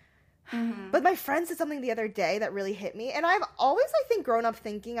 But my friend said something the other day that really hit me, and I've always, I think, grown up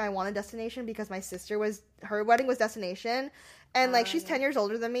thinking I want a destination because my sister her wedding was destination, and like she's 10 years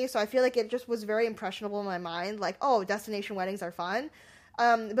older than me, so I feel like it just was very impressionable in my mind, like, oh, destination weddings are fun.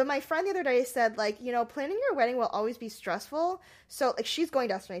 But my friend the other day said, like, you know, planning your wedding will always be stressful. So, like, she's going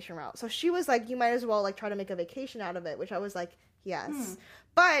destination route. So she was like, you might as well, like, try to make a vacation out of it, which I was like, yes.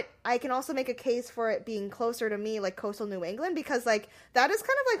 But I can also make a case for it being closer to me, like, coastal New England, because, like, that is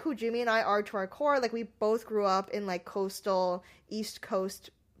kind of, like, who Jimmy and I are to our core. Like, we both grew up in, like, coastal East Coast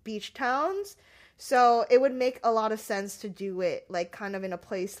beach towns. So it would make a lot of sense to do it, like, kind of in a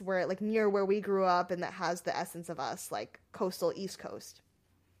place where, like, near where we grew up and that has the essence of us, like, coastal East Coast.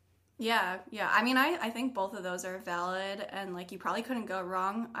 Yeah. I mean, I think both of those are valid, and, like, you probably couldn't go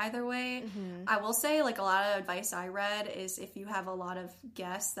wrong either way. I will say, like, a lot of advice I read is if you have a lot of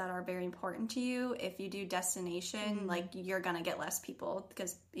guests that are very important to you, if you do destination, like, you're gonna get less people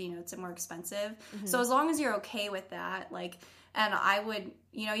because, you know, it's more expensive. So as long as you're okay with that, like, and I would,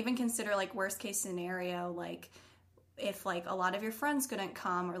 you know, even consider, like, worst case scenario, like, if, like, a lot of your friends couldn't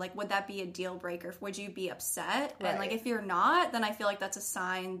come, or, like, would that be a deal breaker? Would you be upset? Right. And, like, if you're not, then I feel like that's a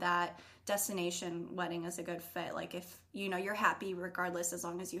sign that destination wedding is a good fit. Like, if, you know, you're happy regardless, as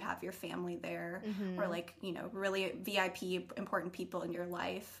long as you have your family there, or, like, you know, really VIP important people in your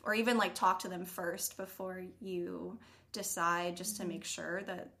life, or even, like, talk to them first before you decide, just to make sure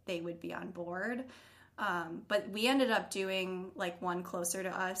that they would be on board. But we ended up doing, like, one closer to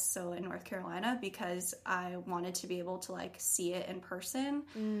us, so in North Carolina, because I wanted to be able to, like, see it in person.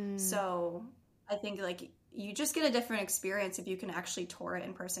 So I think, like, you just get a different experience if you can actually tour it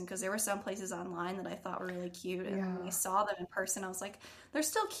in person, because there were some places online that I thought were really cute, and when I saw them in person, I was like, they're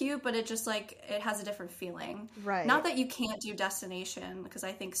still cute, but it just, like, it has a different feeling. Right. Not that you can't do destination, because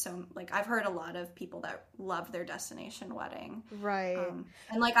I think so, like, I've heard a lot of people that love their destination wedding. Right.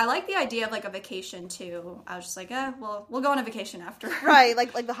 And, like, I like the idea of, like, a vacation, too. I was just like, well, we'll go on a vacation after. Right,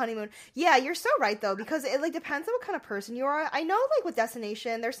 like the honeymoon. Yeah, you're so right, though, because it, like, depends on what kind of person you are. I know, like, with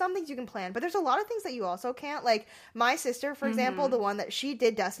destination, there's some things you can plan, but there's a lot of things that you also can't. Like, my sister, for example, the one that she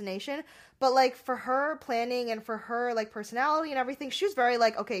did destination, but, like, for her planning and for her, like, personality and everything, she was very,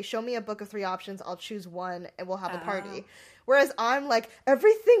 like, okay, show me a book of 3 options, I'll choose one, and we'll have a party. Whereas I'm, like,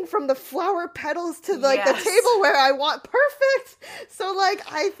 everything from the flower petals to, like, the table where I want perfect. So, like,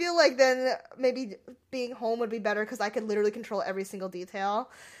 I feel like then maybe being home would be better because I could literally control every single detail.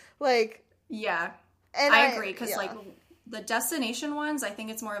 Like... Yeah. And I agree, because, like... The destination ones, I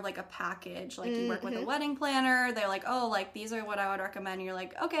think it's more of like a package. Like, you work with a wedding planner. They're like, oh, like, these are what I would recommend. And you're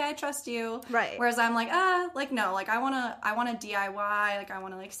like, okay, I trust you. Right. Whereas I'm like, like, no, like, I want to DIY. Like, I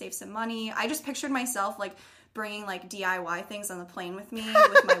want to, like, save some money. I just pictured myself, like, bringing, like, DIY things on the plane with me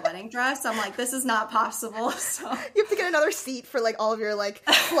with my wedding dress. I'm like, this is not possible. So you have to get another seat for, like, all of your, like,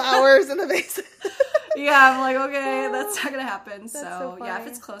 flowers in the vase. Yeah, I'm like, okay, that's not gonna happen. So yeah, if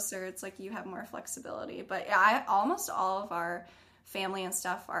it's closer, it's like you have more flexibility. But yeah, almost all of our family and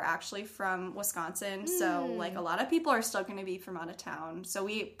stuff are actually from Wisconsin. So, like, a lot of people are still going to be from out of town. So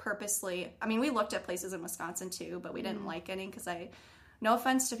we purposely, I mean, we looked at places in Wisconsin too, but we didn't like any because no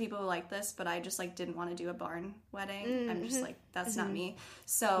offense to people who like this, but I just, like, didn't want to do a barn wedding. I'm just like, that's not me.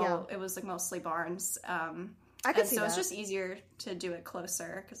 So it was, like, mostly barns. I could see so that. It's just easier to do it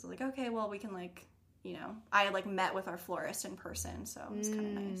closer because, like, okay, well, we can, like, you know, I had, like, met with our florist in person, so it was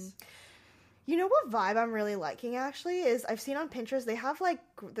kind of nice. You know what vibe I'm really liking, actually, is I've seen on Pinterest, they have, like,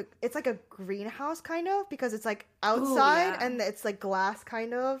 it's like a greenhouse, kind of, because it's, like, outside, and it's, like, glass,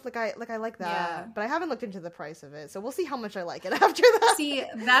 kind of. Like, I like that. Yeah. But I haven't looked into the price of it, so we'll see how much I like it after that. See,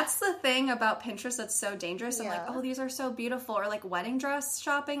 that's the thing about Pinterest that's so dangerous. I'm like, oh, these are so beautiful. Or, like, wedding dress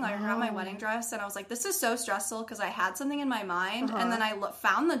shopping. Like, I got my wedding dress, and I was like, this is so stressful, because I had something in my mind, and then I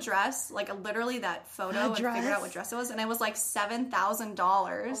found the dress, like, literally that photo, and figured out what dress it was, and it was, like,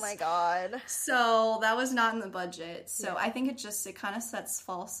 $7,000. Oh, my God. So that was not in the budget. So I think it kind of sets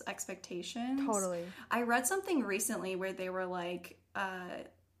false expectations. Totally. I read something recently where they were like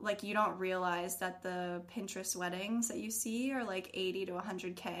you don't realize that the Pinterest weddings that you see are like 80 to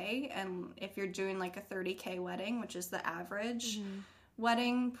 100K. And if you're doing like a 30K wedding, which is the average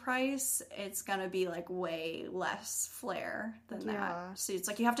wedding price, it's gonna be like way less flair than that. So it's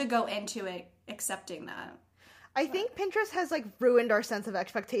like you have to go into it accepting that. I think Pinterest has like ruined our sense of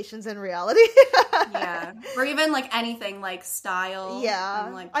expectations in reality. Yeah. Or even like anything like style. Yeah.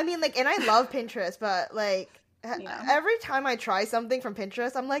 And, like, I mean, like, and I love Pinterest, but like every time I try something from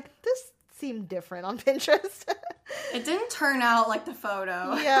Pinterest, I'm like, this seemed different on Pinterest. It didn't turn out like the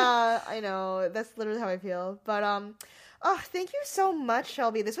photo. Yeah, I know. That's literally how I feel. But oh, thank you so much,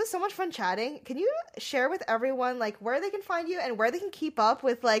 Shelby. This was so much fun chatting. Can you share with everyone like where they can find you and where they can keep up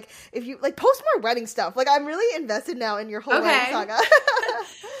with like if you like post more wedding stuff? Like I'm really invested now in your whole wedding saga.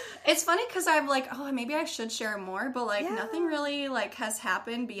 It's funny because I'm like, oh, maybe I should share more, but like nothing really like has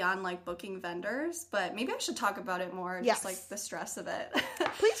happened beyond like booking vendors. But maybe I should talk about it more, just like the stress of it.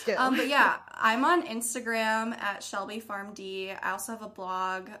 Please do. But yeah, I'm on Instagram at ShelbyFarmD. I also have a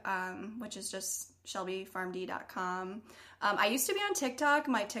blog, which is just ShelbyFarmD.com. I used to be on TikTok.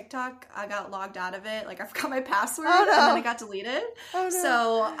 My TikTok, I got logged out of it. Like I forgot my password and then it got deleted. Oh, no.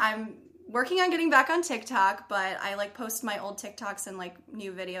 So I'm working on getting back on TikTok, but I like post my old TikToks and like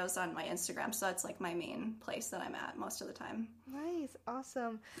new videos on my Instagram. So that's like my main place that I'm at most of the time. Nice.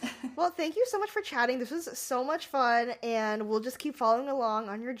 Awesome. Well, thank you so much for chatting. This was so much fun and we'll just keep following along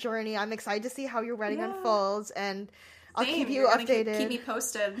on your journey. I'm excited to see how your wedding unfolds and I'll keep you updated. Keep me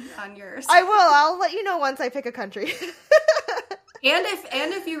posted on yours. I will. I'll let you know once I pick a country. And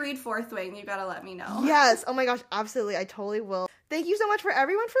if you read Fourth Wing, you gotta let me know. Yes. Oh my gosh. Absolutely. I totally will. Thank you so much for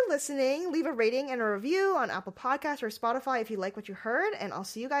everyone for listening. Leave a rating and a review on Apple Podcasts or Spotify if you like what you heard, and I'll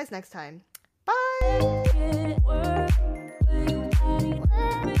see you guys next time.